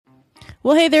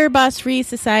Well, hey there, Boss Free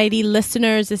Society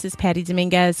listeners. This is Patty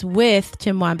Dominguez with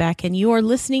Tim Wambach, and you are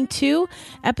listening to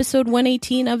episode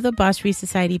 118 of the Boss Free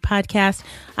Society podcast.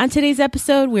 On today's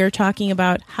episode, we're talking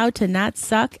about how to not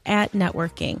suck at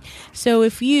networking. So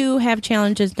if you have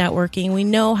challenges networking, we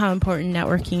know how important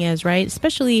networking is, right?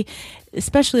 Especially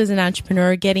as an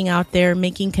entrepreneur, getting out there,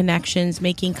 making connections,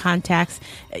 making contacts.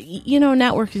 You know,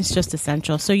 networking is just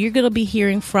essential. So you're going to be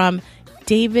hearing from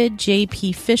David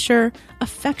J.P. Fisher,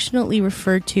 affectionately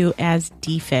referred to as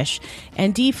D-Fish.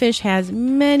 And D-Fish has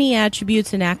many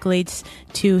attributes and accolades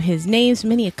to his names,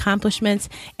 many accomplishments,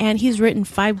 and he's written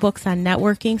 5 books on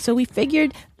networking. So we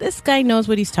figured this guy knows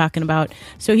what he's talking about.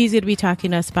 So he's going to be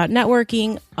talking to us about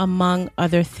networking, among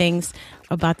other things,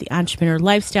 about the entrepreneur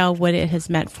lifestyle, what it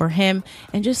has meant for him,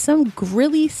 and just some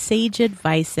really sage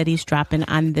advice that he's dropping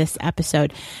on this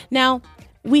episode. Now,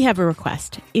 we have a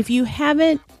request. If you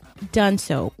haven't done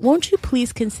so, won't you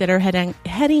please consider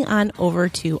heading on over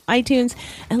to iTunes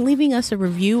and leaving us a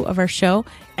review of our show?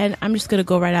 And I'm just going to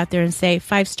go right out there and say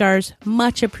 5 stars,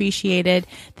 much appreciated.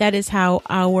 That is how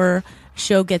our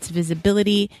show gets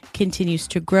visibility, continues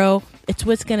to grow. It's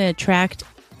what's going to attract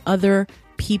other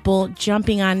people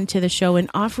jumping onto the show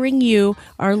and offering you,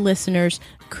 our listeners,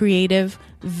 creative,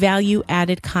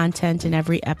 value-added content in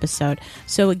every episode.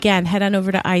 So again, head on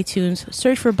over to iTunes,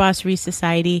 search for Boss Free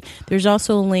Society. There's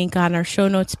also a link on our show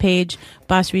notes page,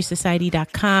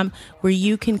 bossfreesociety.com, where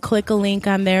you can click a link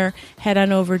on there, head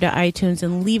on over to iTunes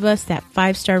and leave us that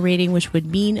 5-star rating, which would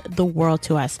mean the world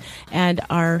to us. And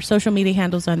our social media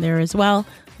handles on there as well.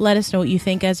 Let us know what you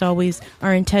think. As always,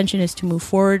 our intention is to move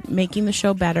forward, making the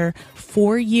show better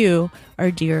for you, our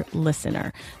dear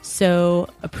listener. So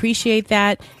appreciate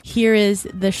that. Here is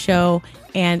the show,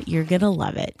 and you're going to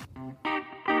love it.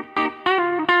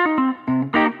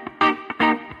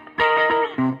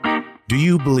 Do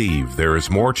you believe there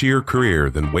is more to your career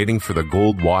than waiting for the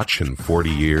gold watch in 40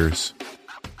 years?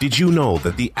 Did you know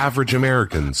that the average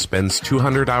American spends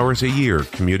 200 hours a year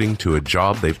commuting to a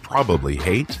job they probably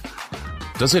hate?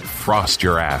 Does it frost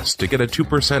your ass to get a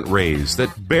 2% raise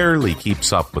that barely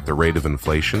keeps up with the rate of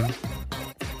inflation?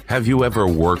 Have you ever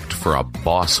worked for a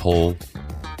boss hole?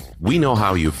 We know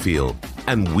how you feel,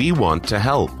 and we want to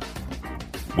help.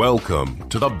 Welcome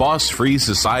to the Boss Free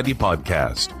Society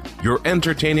podcast, your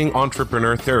entertaining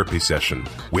entrepreneur therapy session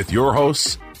with your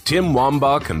hosts, Tim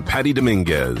Wambach and Patty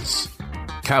Dominguez.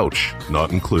 Couch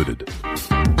not included.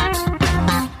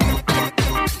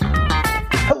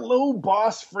 Hello,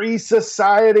 Boss Free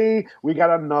Society. We got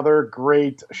another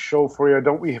great show for you,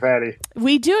 don't we, Patty?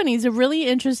 We do, and he's a really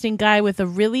interesting guy with a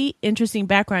really interesting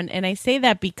background. And I say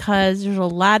that because there's a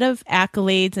lot of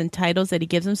accolades and titles that he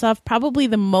gives himself. Probably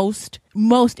the most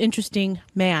interesting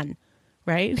man,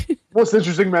 right? Most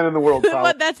interesting man in the world.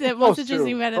 Well, that's it. Most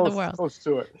interesting man in the world. Close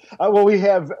to it. Well, we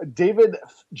have David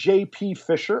J.P.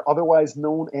 Fisher, otherwise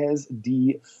known as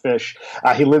D-Fish.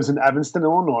 He lives in Evanston,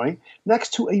 Illinois,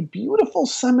 next to a beautiful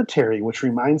cemetery, which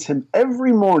reminds him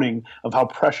every morning of how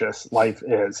precious life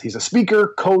is. He's a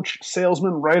speaker, coach,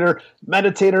 salesman, writer,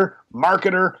 meditator,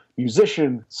 marketer,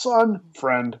 musician, son,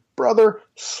 friend, brother,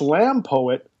 slam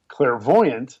poet,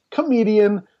 clairvoyant,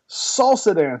 comedian,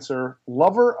 salsa dancer,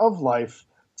 lover of life,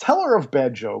 teller of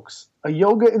bad jokes, a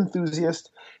yoga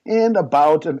enthusiast, and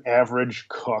about an average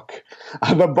cook.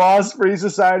 The Boss Free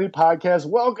Society podcast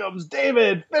welcomes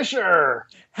David Fisher.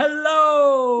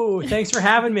 Hello! Thanks for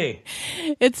having me.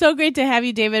 It's so great to have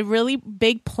you, David. Really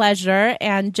big pleasure.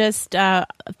 And just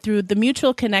through the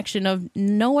mutual connection of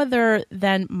no other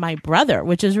than my brother,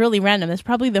 which is really random. It's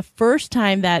probably the first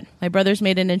time that my brother's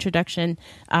made an introduction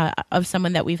of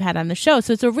someone that we've had on the show.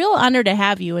 So it's a real honor to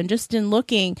have you. And just in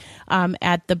looking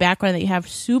at the background that you have,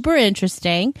 super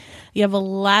interesting. You have a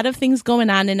lot of things going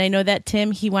on. And I know that,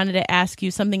 Tim, he wanted to ask you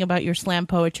something about your slam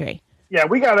poetry. Yeah,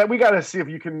 we gotta see if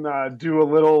you can do a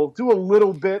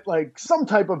little bit, like some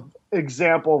type of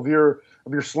example of your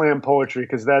slam poetry,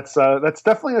 because that's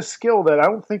definitely a skill that I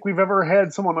don't think we've ever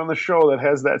had someone on the show that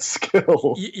has that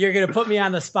skill. You're gonna put me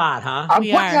on the spot, huh? I'm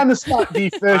putting you on the spot,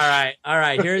 D-Fish. All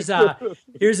right. Here's a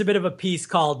bit of a piece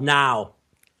called Now.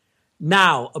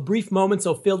 Now, a brief moment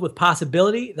so filled with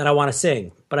possibility that I want to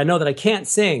sing, but I know that I can't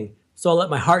sing, so I'll let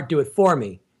my heart do it for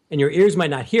me, and your ears might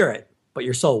not hear it, but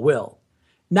your soul will.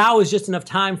 Now is just enough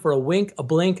time for a wink, a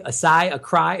blink, a sigh, a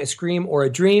cry, a scream, or a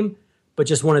dream, but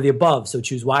just one of the above, so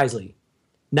choose wisely.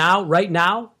 Now, right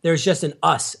now, there's just an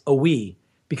us, a we,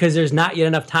 because there's not yet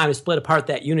enough time to split apart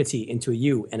that unity into a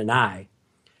you and an I.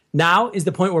 Now is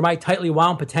the point where my tightly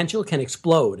wound potential can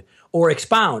explode, or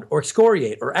expound, or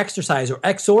excoriate, or exercise, or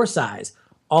exorcise,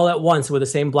 all at once with the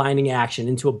same blinding action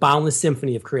into a boundless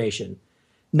symphony of creation.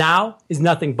 Now is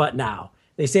nothing but now.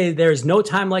 They say there is no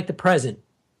time like the present.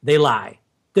 They lie.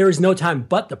 There is no time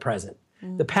but the present.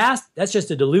 The past, that's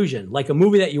just a delusion, like a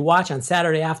movie that you watch on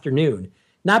Saturday afternoon.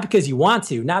 Not because you want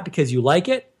to, not because you like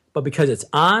it, but because it's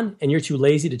on and you're too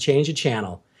lazy to change the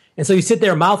channel. And so you sit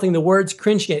there mouthing the words,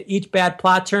 cringing at each bad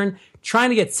plot turn, trying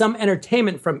to get some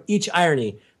entertainment from each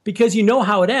irony because you know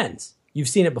how it ends. You've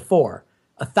seen it before,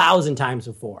 1,000 times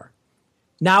before.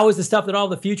 Now is the stuff that all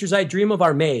the futures I dream of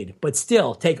are made, but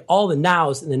still take all the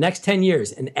nows in the next 10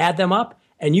 years and add them up,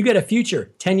 and you get a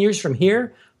future 10 years from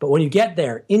here. But when you get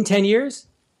there in 10 years,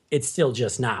 it's still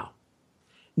just now.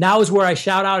 Now is where I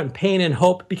shout out in pain and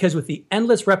hope, because with the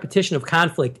endless repetition of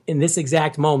conflict in this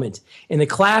exact moment, in the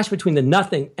clash between the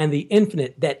nothing and the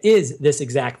infinite that is this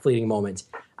exact fleeting moment,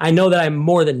 I know that I'm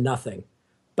more than nothing,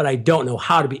 but I don't know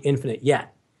how to be infinite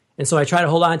yet. And so I try to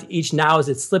hold on to each now as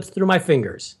it slips through my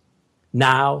fingers.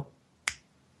 Now,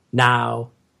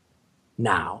 now,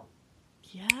 now.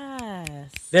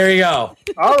 Yes. There you go.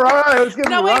 All right. Let's get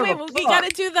No, wait. We got to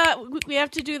do we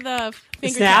have to do the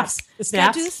finger snaps. taps. The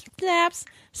snaps. Gotta do snaps.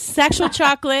 Sexual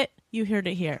chocolate. You heard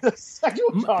it here.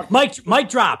 Sexual chocolate. Mic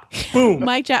drop. Boom.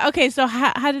 Mic drop. Okay, so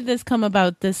how did this come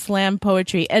about, this slam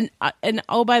poetry? And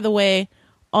oh, by the way,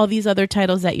 all these other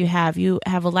titles that you have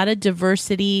a lot of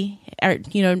diversity.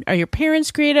 Are your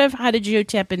parents creative? How did you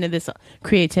tap into this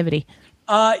creativity?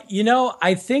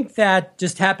 I think that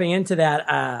just tapping into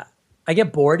that, I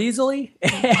get bored easily.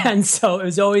 And so it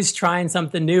was always trying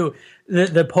something new.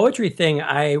 The poetry thing,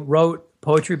 I wrote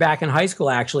poetry back in high school,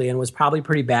 actually, and was probably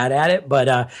pretty bad at it. But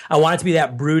I wanted to be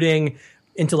that brooding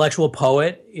intellectual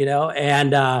poet,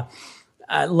 and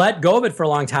I let go of it for a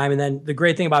long time. And then the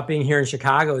great thing about being here in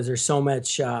Chicago is there's so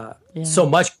much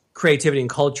creativity and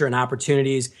culture and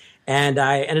opportunities. And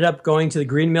I ended up going to the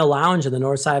Green Mill Lounge in the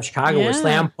north side of Chicago where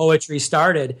slam poetry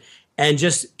started, and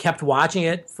just kept watching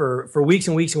it for weeks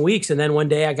and weeks and weeks. And then one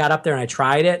day I got up there and I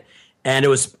tried it, and it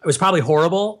was probably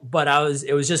horrible, but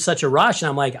it was just such a rush. And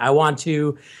I'm like, I want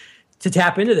to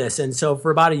tap into this. And so for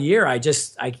about a year, I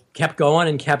kept going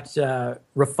and kept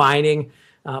refining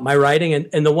my writing.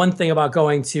 And the one thing about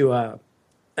going to a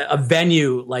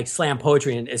venue like slam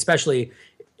poetry, and especially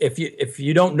if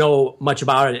you don't know much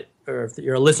about it, or if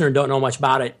you're a listener and don't know much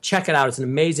about it, check it out. It's an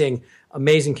amazing,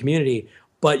 amazing community.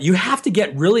 But you have to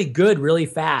get really good really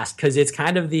fast, because it's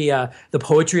kind of the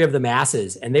poetry of the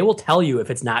masses, and they will tell you if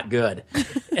it's not good.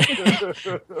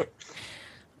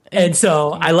 And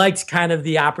so I liked kind of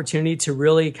the opportunity to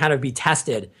really kind of be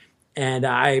tested. And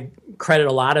I credit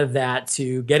a lot of that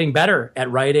to getting better at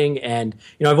writing. And,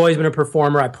 I've always been a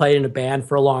performer. I played in a band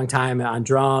for a long time on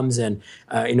drums. And,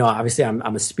 obviously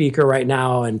I'm a speaker right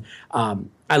now. And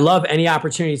I love any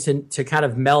opportunity to kind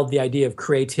of meld the idea of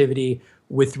creativity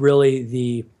with really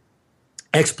the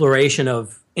exploration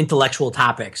of intellectual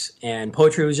topics. And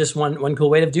poetry was just one cool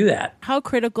way to do that. How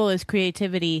critical is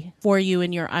creativity for you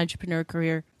in your entrepreneur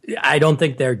career? I don't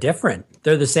think they're different.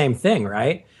 They're the same thing,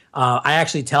 right? I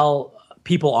actually tell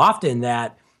people often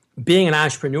that being an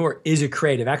entrepreneur is a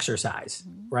creative exercise,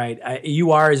 right?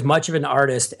 You are as much of an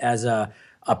artist as a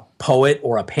poet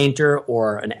or a painter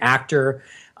or an actor.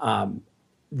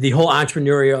 The whole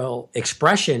entrepreneurial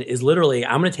expression is literally,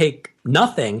 I'm going to take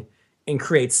nothing and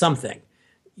create something,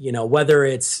 whether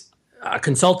it's a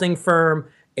consulting firm,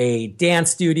 a dance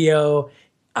studio,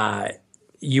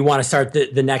 you want to start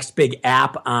the next big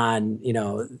app on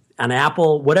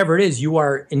Apple, whatever it is, you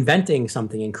are inventing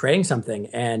something and creating something.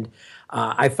 And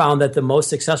I found that the most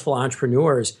successful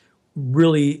entrepreneurs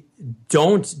really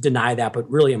don't deny that,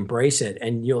 but really embrace it.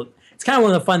 And it's kind of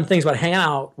one of the fun things about hanging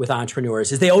out with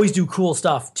entrepreneurs is they always do cool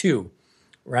stuff too,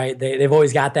 right? They've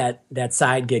always got that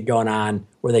side gig going on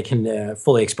where they can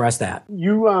fully express that.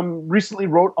 You recently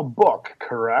wrote a book,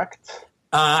 correct?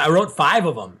 I wrote 5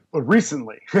 of them.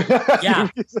 Recently? Yeah.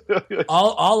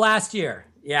 all last year.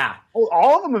 Yeah. Oh,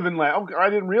 all of them have been I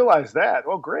didn't realize that.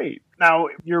 Oh, great. Now,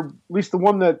 you're at least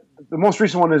the most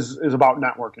recent one is about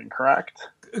networking, correct?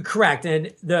 Correct.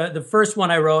 And the first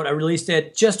one I wrote, I released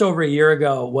it just over a year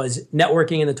ago, was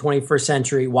Networking in the 21st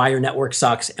Century, Why Your Network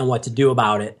Sucks and What to Do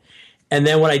About It. And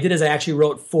then what I did is I actually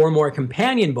wrote 4 more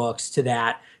companion books to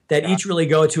that each really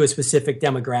go to a specific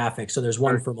demographic. So there's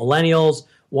one for millennials,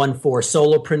 one for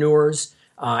solopreneurs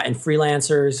and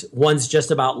freelancers. One's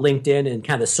just about LinkedIn and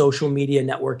kind of social media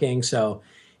networking. So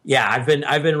yeah, I've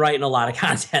been writing a lot of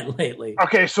content lately.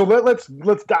 Okay, so let's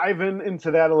dive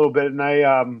into that a little bit. And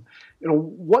I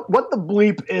what the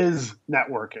bleep is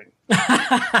networking?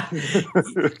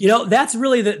 That's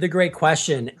really the great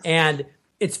question. And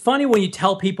it's funny when you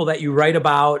tell people that you write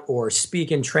about or speak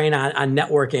and train on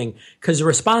networking, because the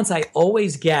response I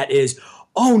always get is,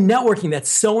 oh, networking, that's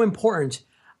so important.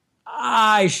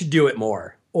 I should do it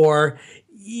more. Or,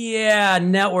 Yeah,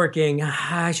 networking.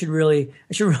 I should really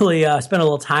spend a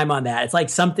little time on that. It's like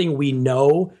something we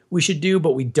know we should do,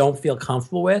 but we don't feel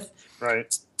comfortable with.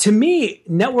 Right. To me,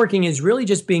 networking is really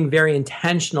just being very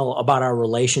intentional about our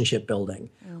relationship building.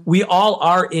 We all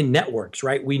are in networks,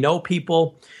 right? We know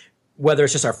people, whether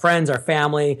it's just our friends, our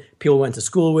family, people we went to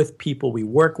school with, people we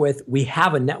work with. We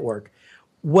have a network.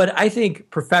 What I think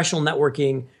professional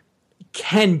networking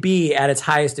can be at its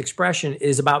highest expression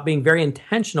is about being very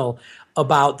intentional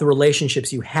about the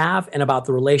relationships you have and about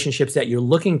the relationships that you're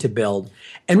looking to build,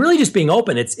 and really just being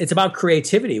open. It's about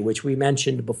creativity, which we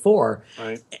mentioned before.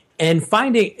 Right. And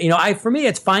finding, for me,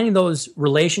 it's finding those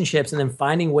relationships and then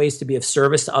finding ways to be of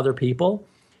service to other people,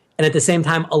 and at the same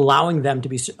time allowing them to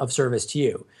be of service to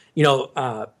you.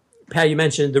 Pat, you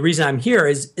mentioned the reason I'm here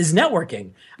is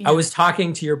networking. Yeah. I was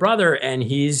talking to your brother, and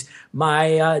he's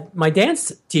my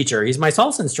dance teacher. He's my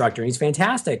salsa instructor, and he's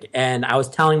fantastic. And I was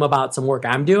telling him about some work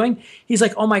I'm doing. He's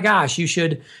like, "Oh my gosh, you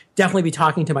should definitely be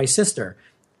talking to my sister."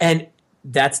 And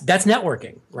that's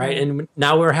networking, right? Mm-hmm. And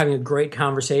now we're having a great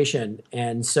conversation.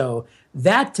 And so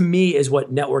that to me is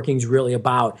what networking is really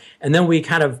about. And then we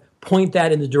kind of point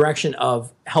that in the direction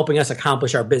of helping us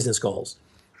accomplish our business goals,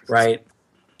 right?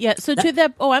 Yeah. So to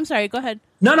that, I'm sorry. Go ahead.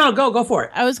 No, go for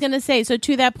it. I was going to say, so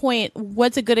to that point,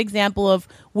 what's a good example of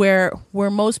where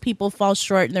most people fall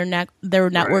short and their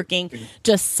networking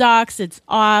just sucks, it's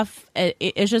off,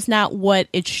 it's just not what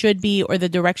it should be or the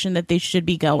direction that they should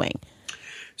be going?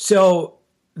 So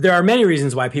there are many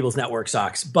reasons why people's network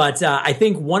sucks, but I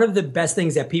think one of the best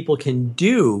things that people can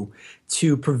do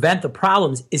to prevent the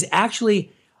problems is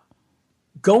actually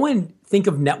go and think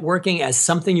of networking as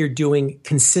something you're doing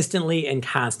consistently and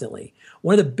constantly.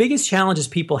 One of the biggest challenges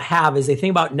people have is they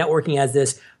think about networking as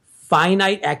this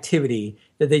finite activity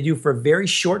that they do for a very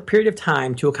short period of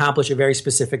time to accomplish a very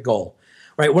specific goal,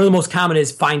 right? One of the most common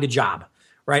is find a job,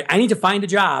 right? I need to find a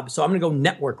job, so I'm going to go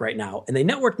network right now. And they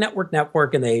network,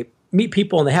 and they meet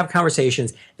people and they have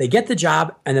conversations. They get the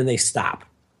job and then they stop.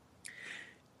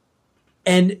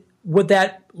 And what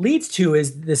that leads to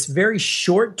is this very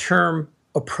short-term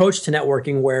approach to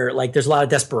networking where like there's a lot of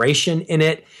desperation in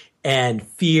it and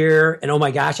fear and, oh my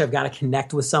gosh, I've got to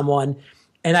connect with someone.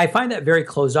 And I find that very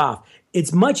closed off.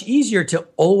 It's much easier to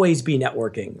always be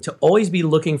networking, to always be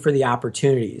looking for the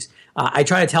opportunities. I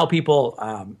try to tell people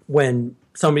when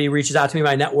somebody reaches out to me in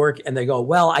my network and they go,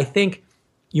 well, I think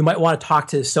you might want to talk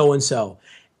to so-and-so.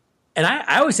 And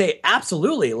I always say,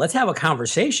 absolutely, let's have a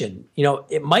conversation.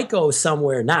 It might go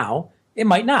somewhere now, it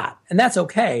might not, and that's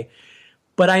okay.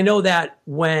 But I know that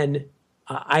when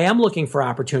I am looking for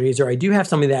opportunities or I do have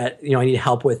something that I need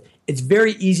help with, it's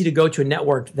very easy to go to a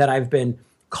network that I've been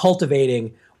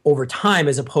cultivating over time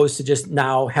as opposed to just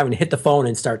now having to hit the phone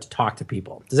and start to talk to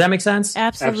people. Does that make sense?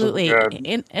 Absolutely.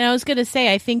 And I was going to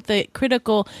say, I think the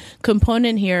critical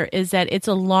component here is that it's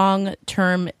a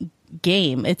long-term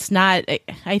game. It's not,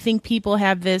 I think people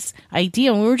have this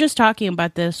idea, and we were just talking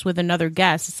about this with another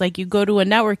guest. It's like you go to a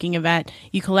networking event,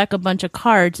 you collect a bunch of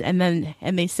cards, and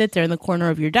they sit there in the corner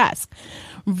of your desk.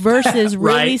 Versus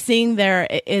right. Really seeing there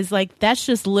is like, that's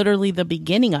just literally the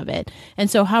beginning of it. And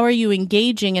so how are you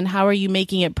engaging and how are you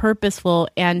making it purposeful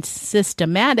and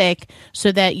systematic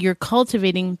so that you're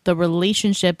cultivating the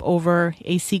relationship over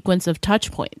a sequence of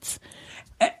touch points?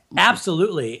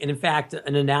 Absolutely. And in fact,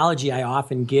 an analogy I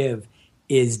often give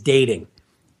is dating.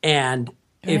 And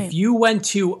if you went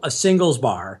to a singles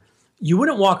bar, you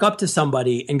wouldn't walk up to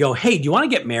somebody and go, hey, do you want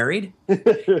to get married?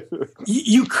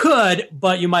 You could,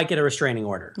 but you might get a restraining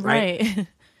order, right?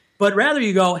 But rather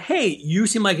you go, hey, you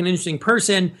seem like an interesting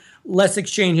person. Let's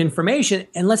exchange information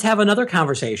and let's have another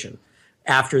conversation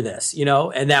after this,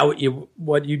 and that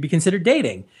what you'd be considered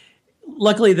dating.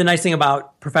 Luckily, the nice thing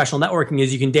about professional networking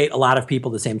is you can date a lot of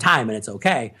people at the same time and it's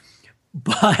okay.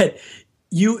 But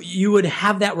you would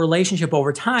have that relationship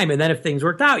over time. And then if things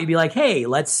worked out, you'd be like, hey,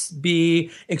 let's be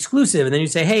exclusive. And then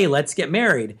you'd say, hey, let's get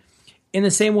married. In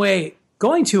the same way,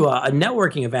 going to a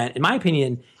networking event, in my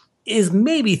opinion, is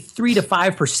maybe 3 to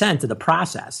 5% of the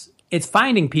process. It's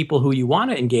finding people who you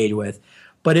want to engage with,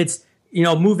 but it's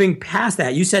moving past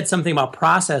that. You said something about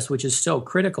process, which is so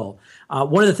critical.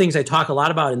 One of the things I talk a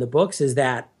lot about in the books is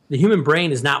that the human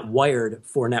brain is not wired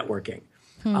for networking.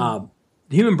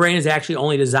 The human brain is actually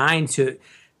only designed to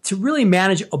really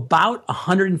manage about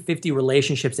 150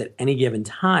 relationships at any given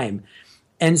time.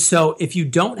 And so if you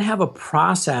don't have a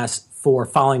process for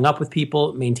following up with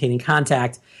people, maintaining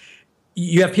contact,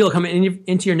 you have people come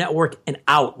into your network and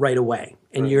out right away.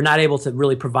 And you're not able to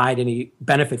really provide any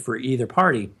benefit for either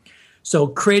party. So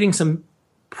creating some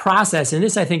process, and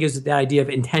this I think is the idea of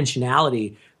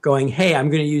intentionality going, hey, I'm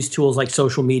going to use tools like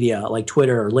social media, like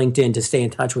Twitter or LinkedIn to stay in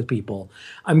touch with people.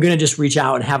 I'm going to just reach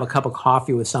out and have a cup of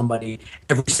coffee with somebody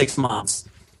every 6 months.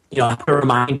 Have a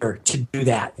reminder to do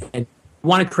that. And I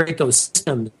want to create those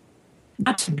systems,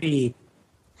 not to be,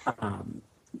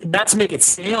 not to make it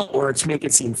stale or to make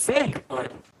it seem fake,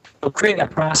 but creating that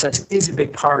process is a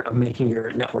big part of making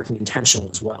your networking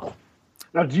intentional as well.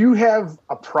 Now, do you have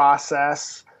a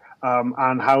process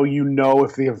on how you know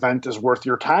if the event is worth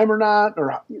your time or not?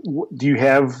 Or do you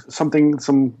have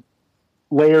some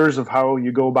layers of how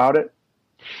you go about it?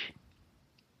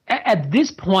 At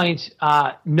this point,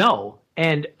 no.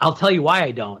 And I'll tell you why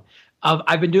I don't.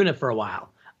 I've been doing it for a while.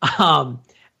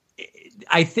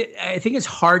 I think it's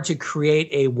hard to create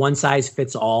a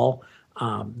one-size-fits-all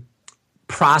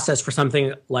process for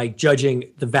something like judging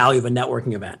the value of a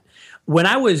networking event. When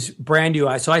I was brand new,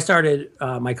 I started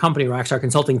my company, Rockstar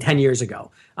Consulting, 10 years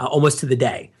ago, almost to the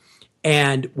day.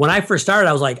 And when I first started,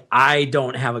 I was like, I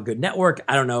don't have a good network.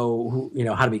 I don't know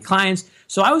how to be clients.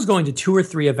 So I was going to 2 or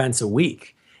 3 events a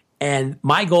week. And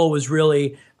my goal was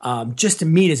really just to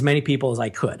meet as many people as I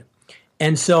could.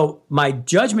 And so my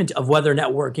judgment of whether a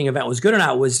networking event was good or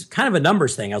not was kind of a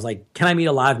numbers thing. I was like, can I meet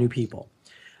a lot of new people?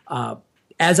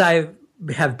 As I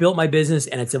have built my business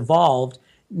and it's evolved,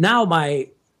 now my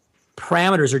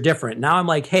parameters are different. Now I'm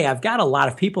like, hey, I've got a lot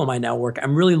of people in my network.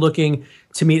 I'm really looking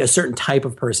to meet a certain type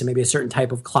of person, maybe a certain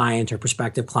type of client or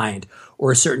prospective client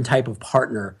or a certain type of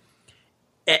partner.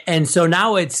 And so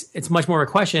now it's much more a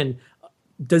question,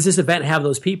 does this event have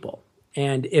those people?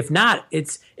 And if not,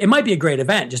 it might be a great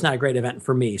event, just not a great event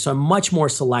for me. So I'm much more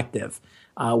selective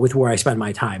with where I spend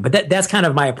my time. But that's kind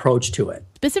of my approach to it.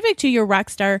 Specific to your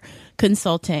Rockstar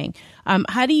Consulting,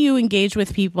 how do you engage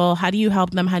with people? How do you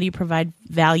help them? How do you provide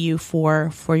value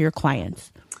for your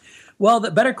clients? Well,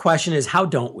 the better question is, how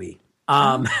don't we?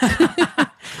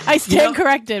 I stand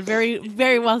corrected. Very,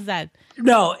 very well said.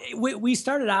 No, we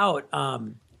started out,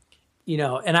 and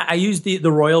I use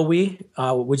the royal we,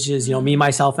 which is, me,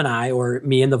 myself, and I, or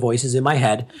me and the voices in my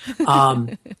head.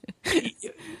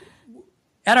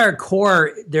 At our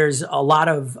core, there's a lot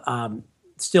of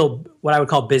still what I would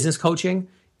call business coaching,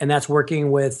 and that's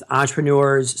working with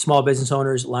entrepreneurs, small business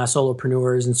owners, a lot of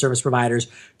solopreneurs and service providers,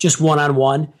 just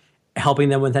one-on-one, helping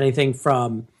them with anything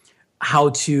from how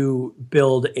to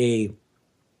build a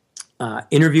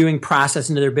interviewing process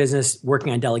into their business,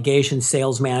 working on delegation,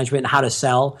 sales management, how to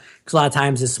sell. Because a lot of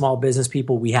times as small business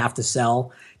people, we have to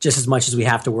sell just as much as we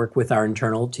have to work with our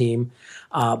internal team.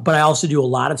 But I also do a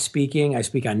lot of speaking. I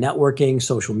speak on networking,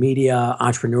 social media,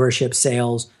 entrepreneurship,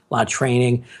 sales, a lot of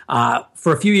training.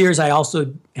 For a few years, I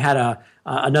also had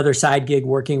another side gig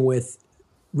working with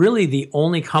really the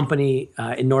only company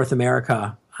in North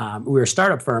America. We were a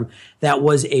startup firm that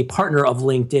was a partner of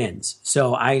LinkedIn's.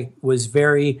 So I was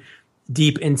very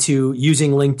deep into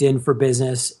using LinkedIn for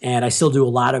business, and I still do a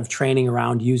lot of training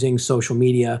around using social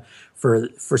media for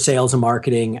sales and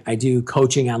marketing. I do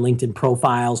coaching on LinkedIn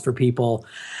profiles for people.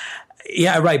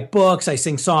 Yeah, I write books, I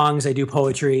sing songs, I do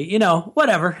poetry,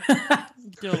 whatever.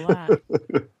 Do a lot.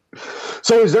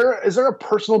 So is there a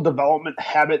personal development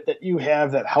habit that you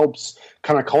have that helps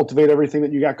kind of cultivate everything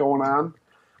that you got going on?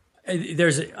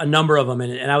 There's a number of them,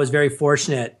 and I was very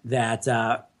fortunate that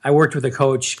I worked with a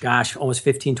coach, almost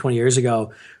 15, 20 years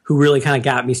ago, who really kind of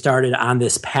got me started on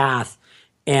this path.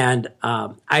 And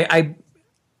I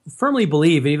firmly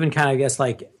believe, even kind of, I guess,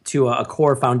 like to a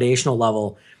core foundational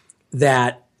level,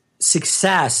 that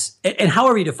success, and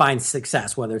however you define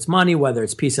success, whether it's money, whether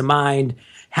it's peace of mind,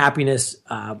 happiness,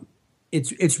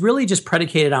 it's really just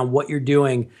predicated on what you're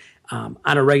doing on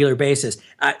a regular basis.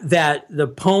 That the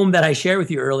poem that I shared with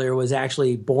you earlier was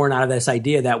actually born out of this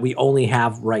idea that we only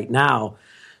have right now.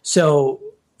 So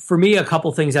for me, a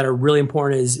couple things that are really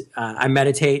important is I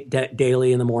meditate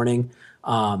daily in the morning,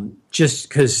 just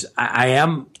because I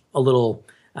am a little,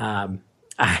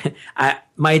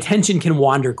 my attention can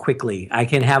wander quickly. I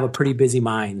can have a pretty busy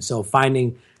mind. So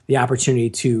finding the opportunity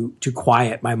to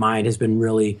quiet my mind has been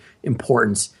really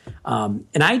important. And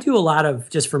I do a lot of,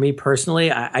 just for me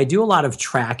personally, I do a lot of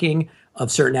tracking of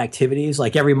certain activities.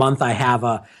 Like every month I have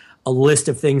a list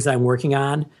of things that I'm working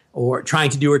on or trying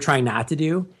to do or trying not to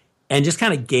do. And just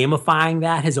kind of gamifying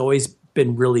that has always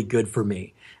been really good for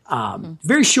me.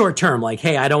 Very short term, like,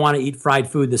 hey, I don't want to eat fried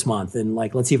food this month. And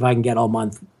like, let's see if I can get all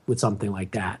month with something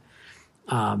like that.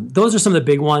 Those are some of the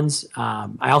big ones.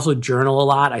 I also journal a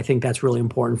lot. I think that's really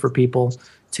important for people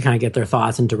to kind of get their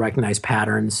thoughts and to recognize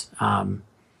patterns.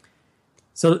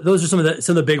 So those are some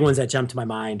of the big ones that jump to my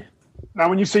mind. Now,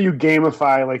 when you say you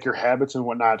gamify like your habits and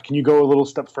whatnot, can you go a little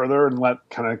step further and let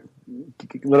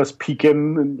us peek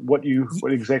in what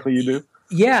exactly you do?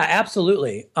 Yeah,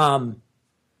 absolutely.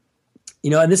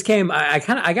 And this came, I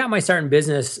got my start in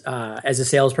business as a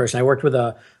salesperson. I worked with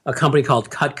a company called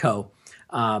Cutco.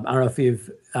 I don't know if you've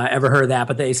ever heard of that,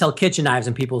 but they sell kitchen knives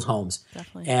in people's homes.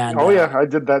 Definitely. And, yeah, I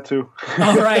did that too.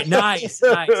 All right, nice.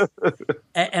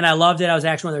 And I loved it. I was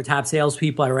actually one of their top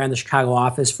salespeople. I ran the Chicago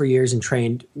office for years and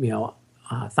trained,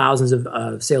 thousands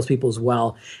of salespeople as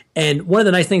well. And one of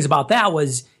the nice things about that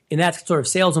was in that sort of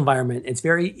sales environment, it's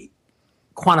very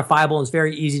quantifiable and it's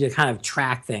very easy to kind of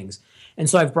track things. And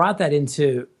so I've brought that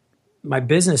into my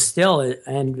business still.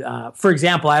 And for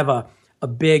example, I have a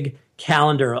big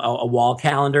calendar, a wall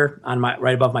calendar on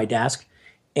right above my desk.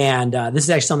 And this is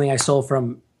actually something I stole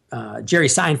from Jerry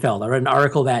Seinfeld. I read an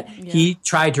article that he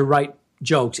tried to write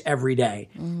jokes every day.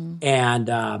 Mm-hmm.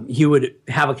 And he would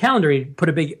have a calendar. He'd put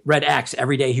a big red X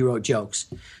every day he wrote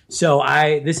jokes. So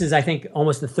this is, I think,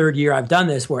 almost the third year I've done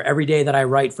this, where every day that I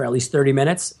write for at least 30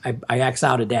 minutes, I X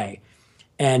out a day.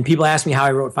 And people ask me how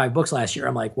I wrote 5 books last year.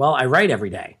 I'm like, well, I write every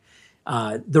day.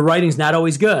 The writing's not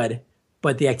always good,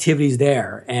 but the activity's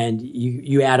there, and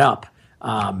you add up.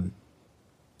 So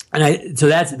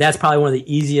that's probably one of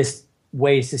the easiest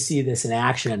ways to see this in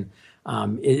action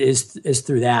is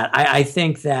through that. I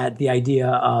think that the idea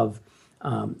of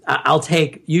I'll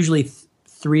take usually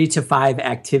 3 to 5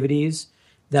 activities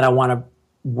that I want to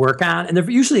work on, and they're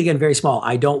usually, again, very small.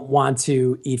 I don't want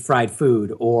to eat fried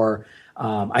food, or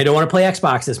I don't want to play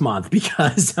Xbox this month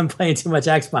because I'm playing too much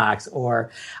Xbox, or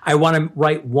I want to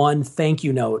write one thank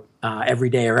you note every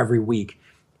day or every week.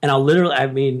 And I'll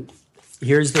literally,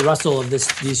 here's the rustle of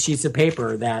these sheets of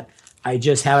paper that I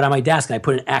just have it on my desk, and I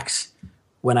put an X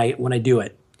when I do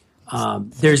it.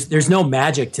 There's no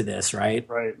magic to this, right?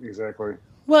 Right, exactly.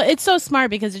 Well, it's so smart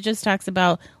because it just talks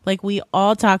about, like we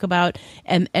all talk about,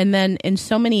 and then in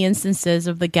so many instances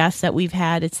of the guests that we've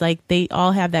had, it's like they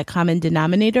all have that common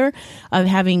denominator of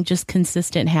having just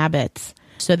consistent habits.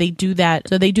 So they do that.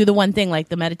 So they do the one thing, like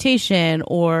the meditation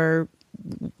or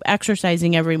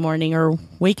exercising every morning or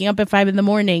waking up at 5 a.m.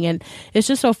 And it's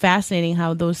just so fascinating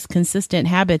how those consistent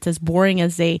habits, as boring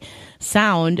as they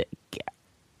sound,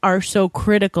 are so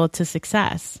critical to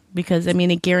success, because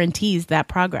it guarantees that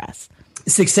progress.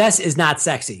 Success is not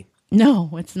sexy. No,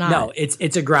 it's not. No,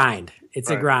 it's a grind. It's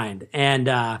right. A grind. And,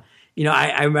 I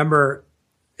remember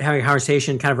having a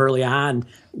conversation kind of early on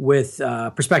with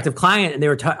a prospective client, and they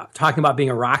were talking about being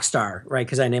a rock star, right?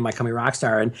 Because I named my company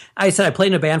Rockstar. And I said I played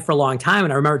in a band for a long time,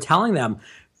 and I remember telling them,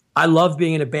 I love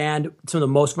being in a band, some of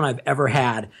the most fun I've ever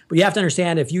had. But you have to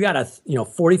understand, if you got a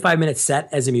 45-minute set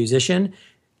as a musician,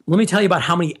 let me tell you about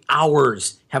how many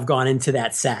hours have gone into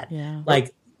that set. Yeah.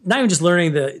 Like, not even just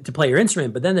learning to play your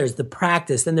instrument, but then there's the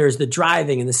practice, then there's the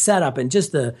driving and the setup and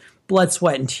just the blood,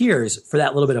 sweat, and tears for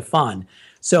that little bit of fun.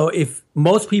 So if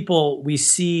most people, we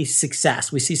see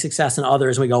success in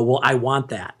others, and we go, well, I want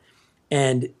that.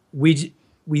 And we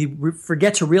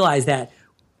forget to realize that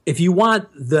if you want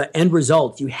the end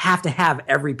result, you have to have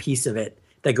every piece of it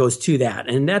that goes to that.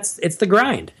 And it's the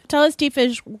grind. Tell us,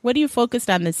 D-Fish, what are you focused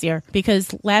on this year?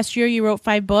 Because last year you wrote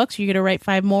 5 books. You're going to write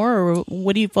 5 more, or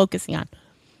what are you focusing on?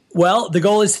 Well, the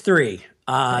goal is 3.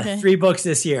 3 books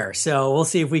this year. So we'll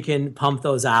see if we can pump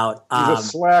those out. He's a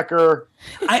slacker.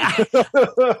 I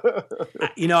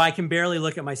can barely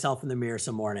look at myself in the mirror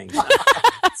some mornings.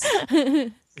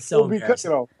 So because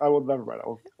I will never write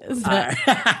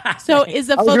it. So is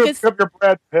the I was focus going to your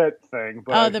Brad Pitt thing?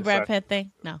 But the Brad Pitt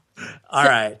thing? No. All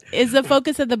right. Is the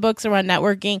focus of the books around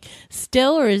networking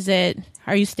still, or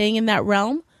are you staying in that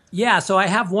realm? Yeah, so I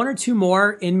have 1 or 2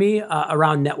 more in me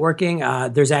around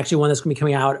networking. There's actually one that's going to be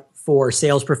coming out for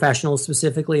sales professionals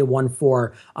specifically, and one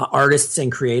for artists and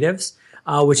creatives,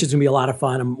 which is going to be a lot of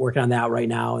fun. I'm working on that right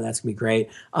now, and that's going to be great.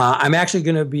 I'm actually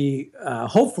going to be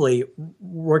hopefully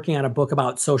working on a book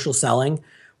about social selling,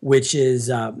 which is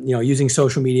using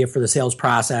social media for the sales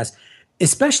process,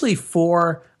 especially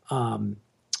for kind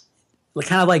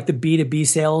of like the B2B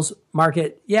sales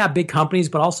market. Yeah, big companies,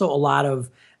 but also a lot of,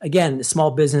 again,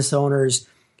 small business owners,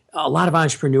 a lot of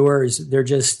entrepreneurs. They're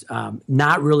just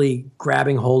not really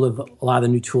grabbing hold of a lot of the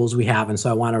new tools we have. And so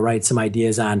I want to write some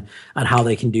ideas on how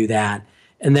they can do that.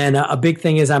 And then a big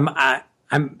thing is I'm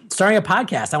starting a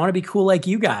podcast. I want to be cool like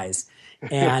you guys.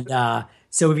 And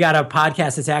so we've got a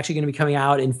podcast that's actually going to be coming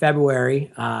out in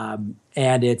February.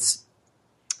 And it's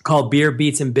called Beer,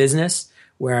 Beats, and Business,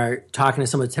 where I'm talking to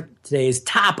some of today's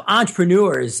top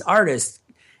entrepreneurs, artists,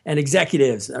 and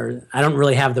executives. Or I don't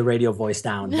really have the radio voice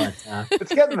down, but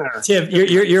it's getting there. Tim,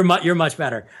 you're much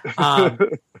better.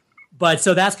 But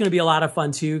so that's going to be a lot of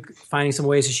fun too, finding some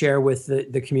ways to share with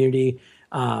the community.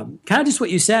 Kind of just what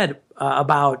you said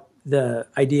about the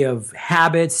idea of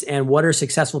habits and what are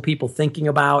successful people thinking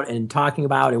about and talking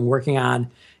about and working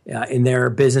on in their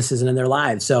businesses and in their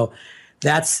lives. So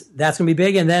that's going to be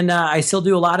big. And then I still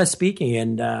do a lot of speaking,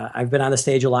 and I've been on the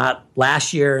stage a lot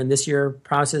last year, and this year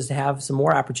promises to have some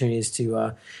more opportunities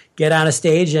to get on a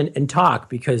stage and talk,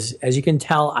 because as you can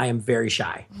tell, I am very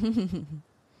shy.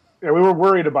 Yeah, we were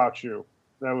worried about you.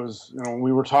 That was, when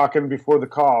we were talking before the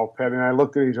call, Patty and I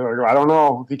looked at each other and go, I don't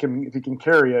know if he can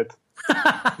carry it.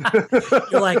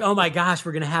 You're like, oh my gosh,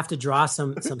 we're going to have to draw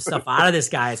some stuff out of this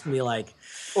guy. It's going to be like,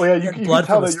 you blood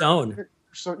can from a stone.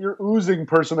 You're oozing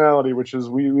personality, which is,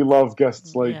 we love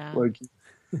guests like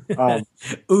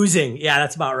oozing. Yeah,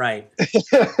 that's about right.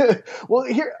 Well,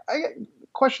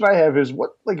 question I have is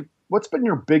what's been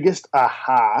your biggest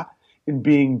aha in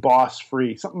being boss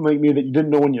free? Something like maybe that you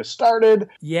didn't know when you started?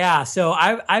 Yeah. So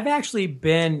I've actually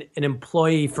been an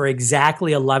employee for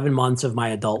exactly 11 months of my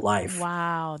adult life.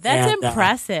 Wow. That's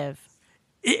impressive.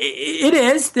 It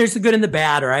is. There's the good and the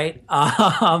bad, right?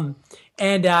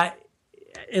 And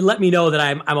it let me know that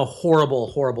I'm a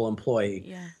horrible employee.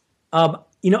 Yeah.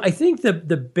 I think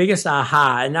the biggest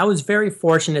aha, and I was very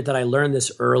fortunate that I learned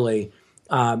this early.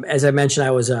 As I mentioned,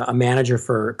 I was a manager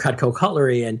for Cutco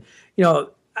Cutlery, and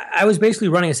I was basically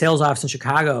running a sales office in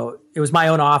Chicago. It was my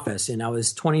own office, and I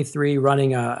was 23,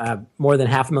 running a more than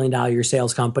 $500,000 a year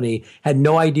sales company. Had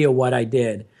no idea what I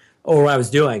did or what I was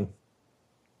doing,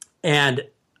 and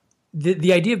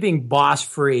the idea of being boss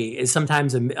free is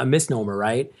sometimes a misnomer,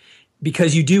 right?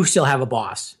 Because you do still have a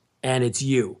boss, and it's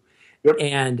you. Yep.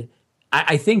 And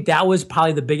I think that was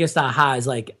probably the biggest aha, is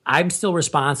like, I'm still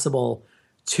responsible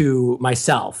to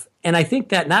myself. And I think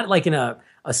that not like in a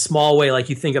small way, like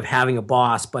you think of having a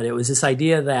boss, but it was this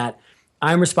idea that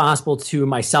I'm responsible to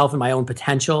myself and my own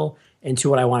potential and to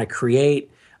what I want to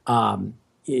create.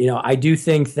 I do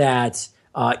think that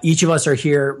each of us are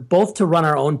here both to run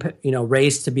our own,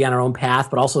 race, to be on our own path,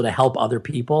 but also to help other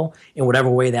people in whatever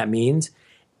way that means.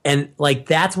 And like,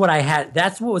 that's what I had.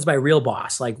 That's what was my real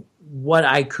boss. Like, what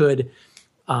I could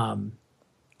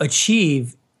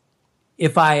achieve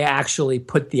if I actually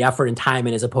put the effort and time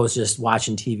in, as opposed to just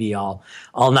watching TV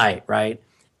all night, right?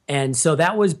 And so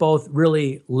that was both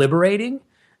really liberating,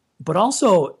 but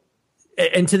also,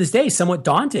 and to this day, somewhat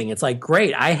daunting. It's like,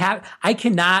 great, I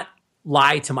cannot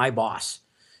lie to my boss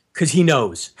because he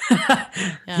knows.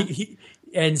 Yeah.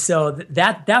 And so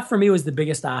that for me was the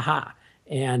biggest aha.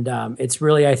 And it's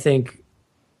really, I think,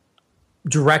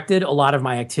 directed a lot of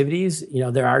my activities.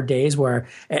 There are days where,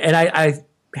 and I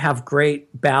have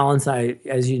great balance. I,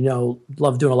 as you know,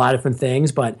 love doing a lot of different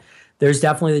things, but there's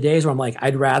definitely the days where I'm like,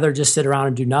 I'd rather just sit around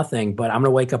and do nothing, but I'm going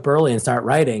to wake up early and start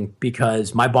writing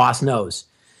because my boss knows,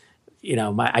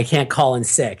 I can't call in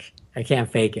sick. I can't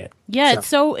fake it. Yeah.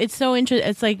 So. It's so interesting.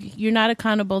 It's like, you're not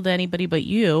accountable to anybody but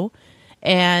you.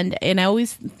 And I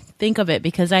always think of it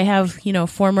because I have,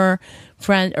 former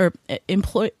friends who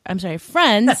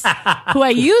I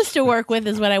used to work with,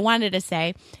 is what I wanted to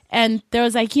say. And there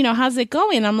was like, how's it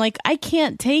going? I'm like, I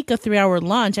can't take a 3-hour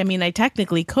lunch. I mean, I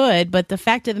technically could, but the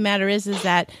fact of the matter is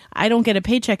that I don't get a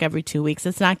paycheck every 2 weeks.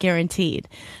 It's not guaranteed.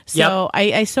 So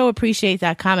yep. I so appreciate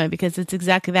that comment, because it's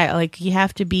exactly that. Like, you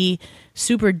have to be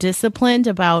super disciplined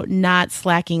about not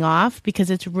slacking off,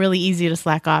 because it's really easy to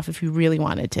slack off if you really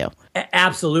wanted to.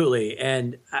 Absolutely.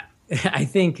 And I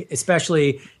think,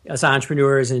 especially as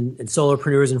entrepreneurs and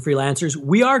solopreneurs and freelancers,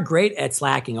 we are great at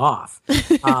slacking off.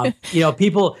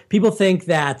 People think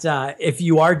that if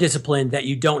you are disciplined, that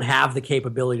you don't have the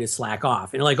capability to slack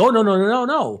off. And you're like, oh,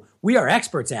 no. We are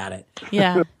experts at it.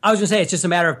 Yeah. I was going to say, it's just a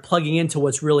matter of plugging into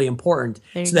what's really important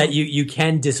so that you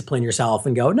can discipline yourself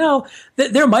and go, no,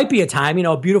 there might be a time,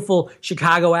 a beautiful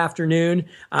Chicago afternoon,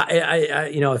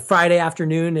 a Friday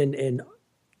afternoon in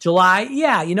July,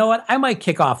 yeah, you know what? I might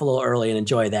kick off a little early and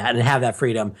enjoy that and have that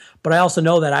freedom. But I also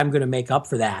know that I'm going to make up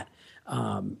for that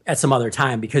at some other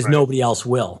time, because nobody else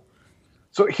will.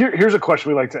 So here's a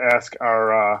question we like to ask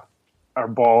our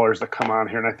ballers that come on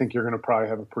here, and I think you're going to probably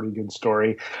have a pretty good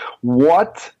story.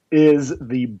 What is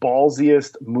the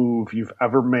ballsiest move you've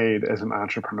ever made as an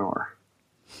entrepreneur?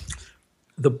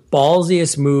 The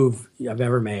ballsiest move I've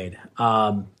ever made.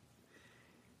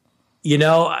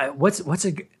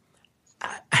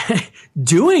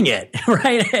 Doing it,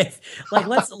 right? Like,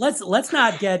 let's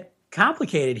not get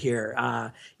complicated here.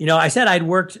 I said I'd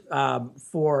worked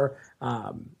for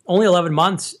only 11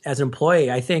 months as an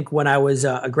employee. I think when I was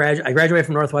I graduated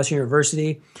from Northwestern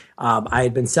University. I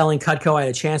had been selling Cutco. I had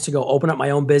a chance to go open up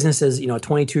my own business as a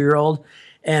 22-year-old,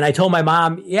 and I told my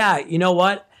mom, yeah, you know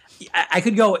what? I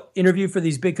could go interview for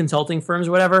these big consulting firms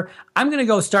or whatever. I'm going to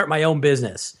go start my own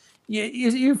business.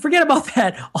 You forget about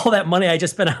all that money I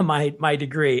just spent on my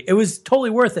degree. It was totally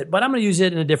worth it, but I'm going to use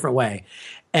it in a different way.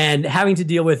 And having to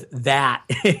deal with that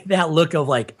look of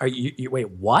like, are you wait,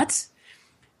 what?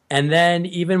 And then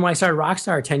even when I started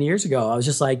Rockstar 10 years ago, I was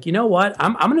just like, you know what?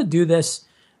 I'm going to do this.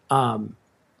 I'm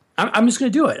just going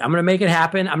to do it. I'm going to make it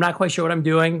happen. I'm not quite sure what I'm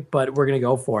doing, but we're going to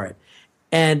go for it.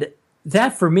 And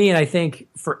that for me, and I think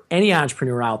for any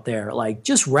entrepreneur out there, like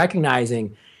just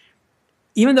recognizing,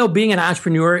 even though being an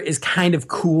entrepreneur is kind of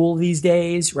cool these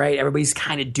days, right? Everybody's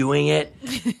kind of doing it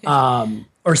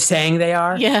or saying they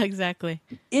are. Yeah, exactly.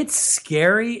 It's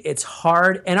scary. It's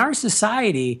hard. And our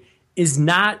society is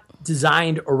not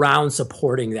designed around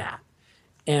supporting that.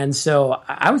 And so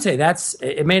I would say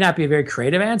it may not be a very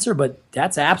creative answer, but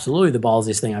that's absolutely the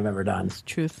ballsiest thing I've ever done.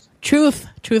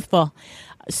 Truthful.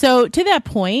 So to that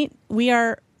point, we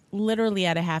are literally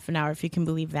at a half an hour, if you can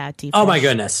believe that. D-Fish. Oh my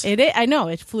goodness. I know,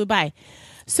 it flew by.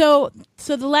 So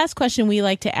the last question we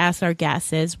like to ask our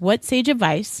guests is, what sage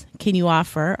advice can you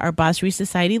offer our Boss Free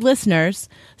Society listeners,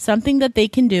 something that they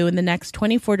can do in the next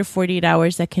 24 to 48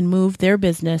 hours that can move their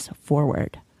business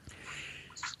forward?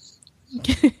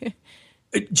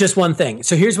 Just one thing.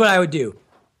 So here's what I would do.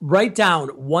 Write down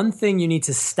one thing you need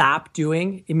to stop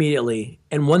doing immediately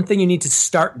and one thing you need to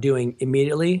start doing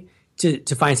immediately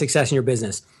to find success in your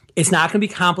business. It's not going to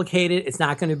be complicated. It's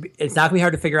not going to be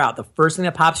hard to figure out. The first thing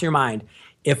that pops in your mind,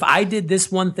 if I did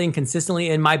this one thing consistently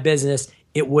in my business,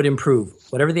 it would improve.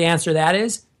 Whatever the answer to that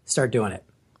is, start doing it.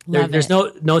 There's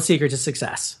no secret to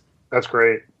success. That's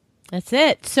great. That's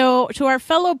it. So to our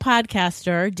fellow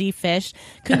podcaster, D-Fish,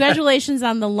 congratulations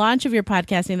on the launch of your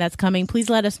podcasting that's coming. Please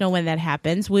let us know when that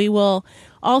happens. We will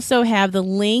also have the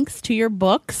links to your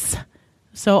books.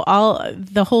 So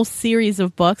the whole series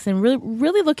of books, and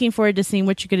really looking forward to seeing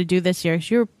what you're going to do this year.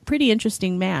 'Cause you're a pretty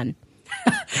interesting man.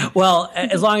 Well,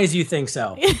 as long as you think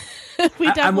so.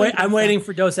 I'm waiting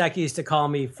for Dos Equis to call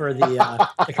me for the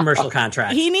commercial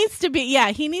contract. He needs to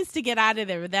get out of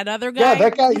there. That other guy. Yeah,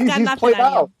 that guy, he's played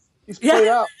out. He's played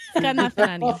out. He's got nothing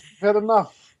on you. Had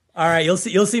enough. All right, you'll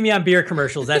see me on beer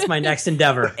commercials. That's my next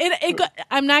endeavor.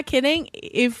 I'm not kidding.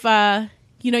 If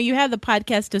you have the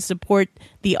podcast to support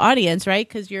the audience, right?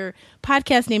 Because your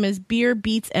podcast name is Beer,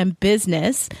 Beats, and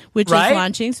Business, which is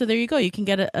launching. So there you go. You can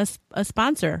get a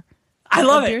sponsor. I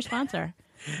love it. Beer sponsor.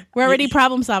 We're already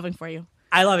problem solving for you.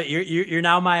 I love it. You're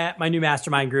now my new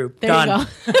mastermind group. There Done.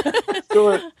 you go. Do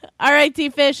it. All right,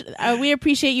 D-Fish, we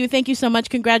appreciate you. Thank you so much.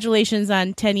 Congratulations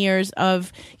on 10 years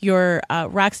of your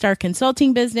Rockstar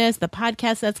Consulting business, the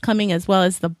podcast that's coming, as well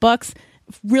as the books.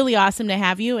 Really awesome to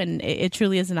have you, and it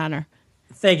truly is an honor.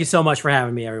 Thank you so much for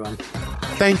having me, everyone.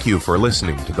 Thank you for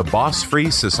listening to the Boss Free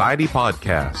Society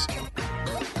podcast.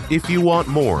 If you want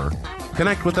more,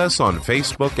 connect with us on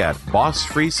Facebook at Boss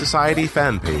Free Society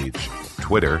fan page,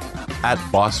 Twitter at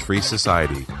Boss Free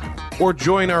Society, or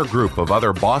join our group of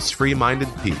other boss free minded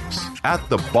peeps at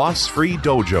the Boss Free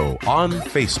Dojo on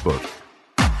Facebook.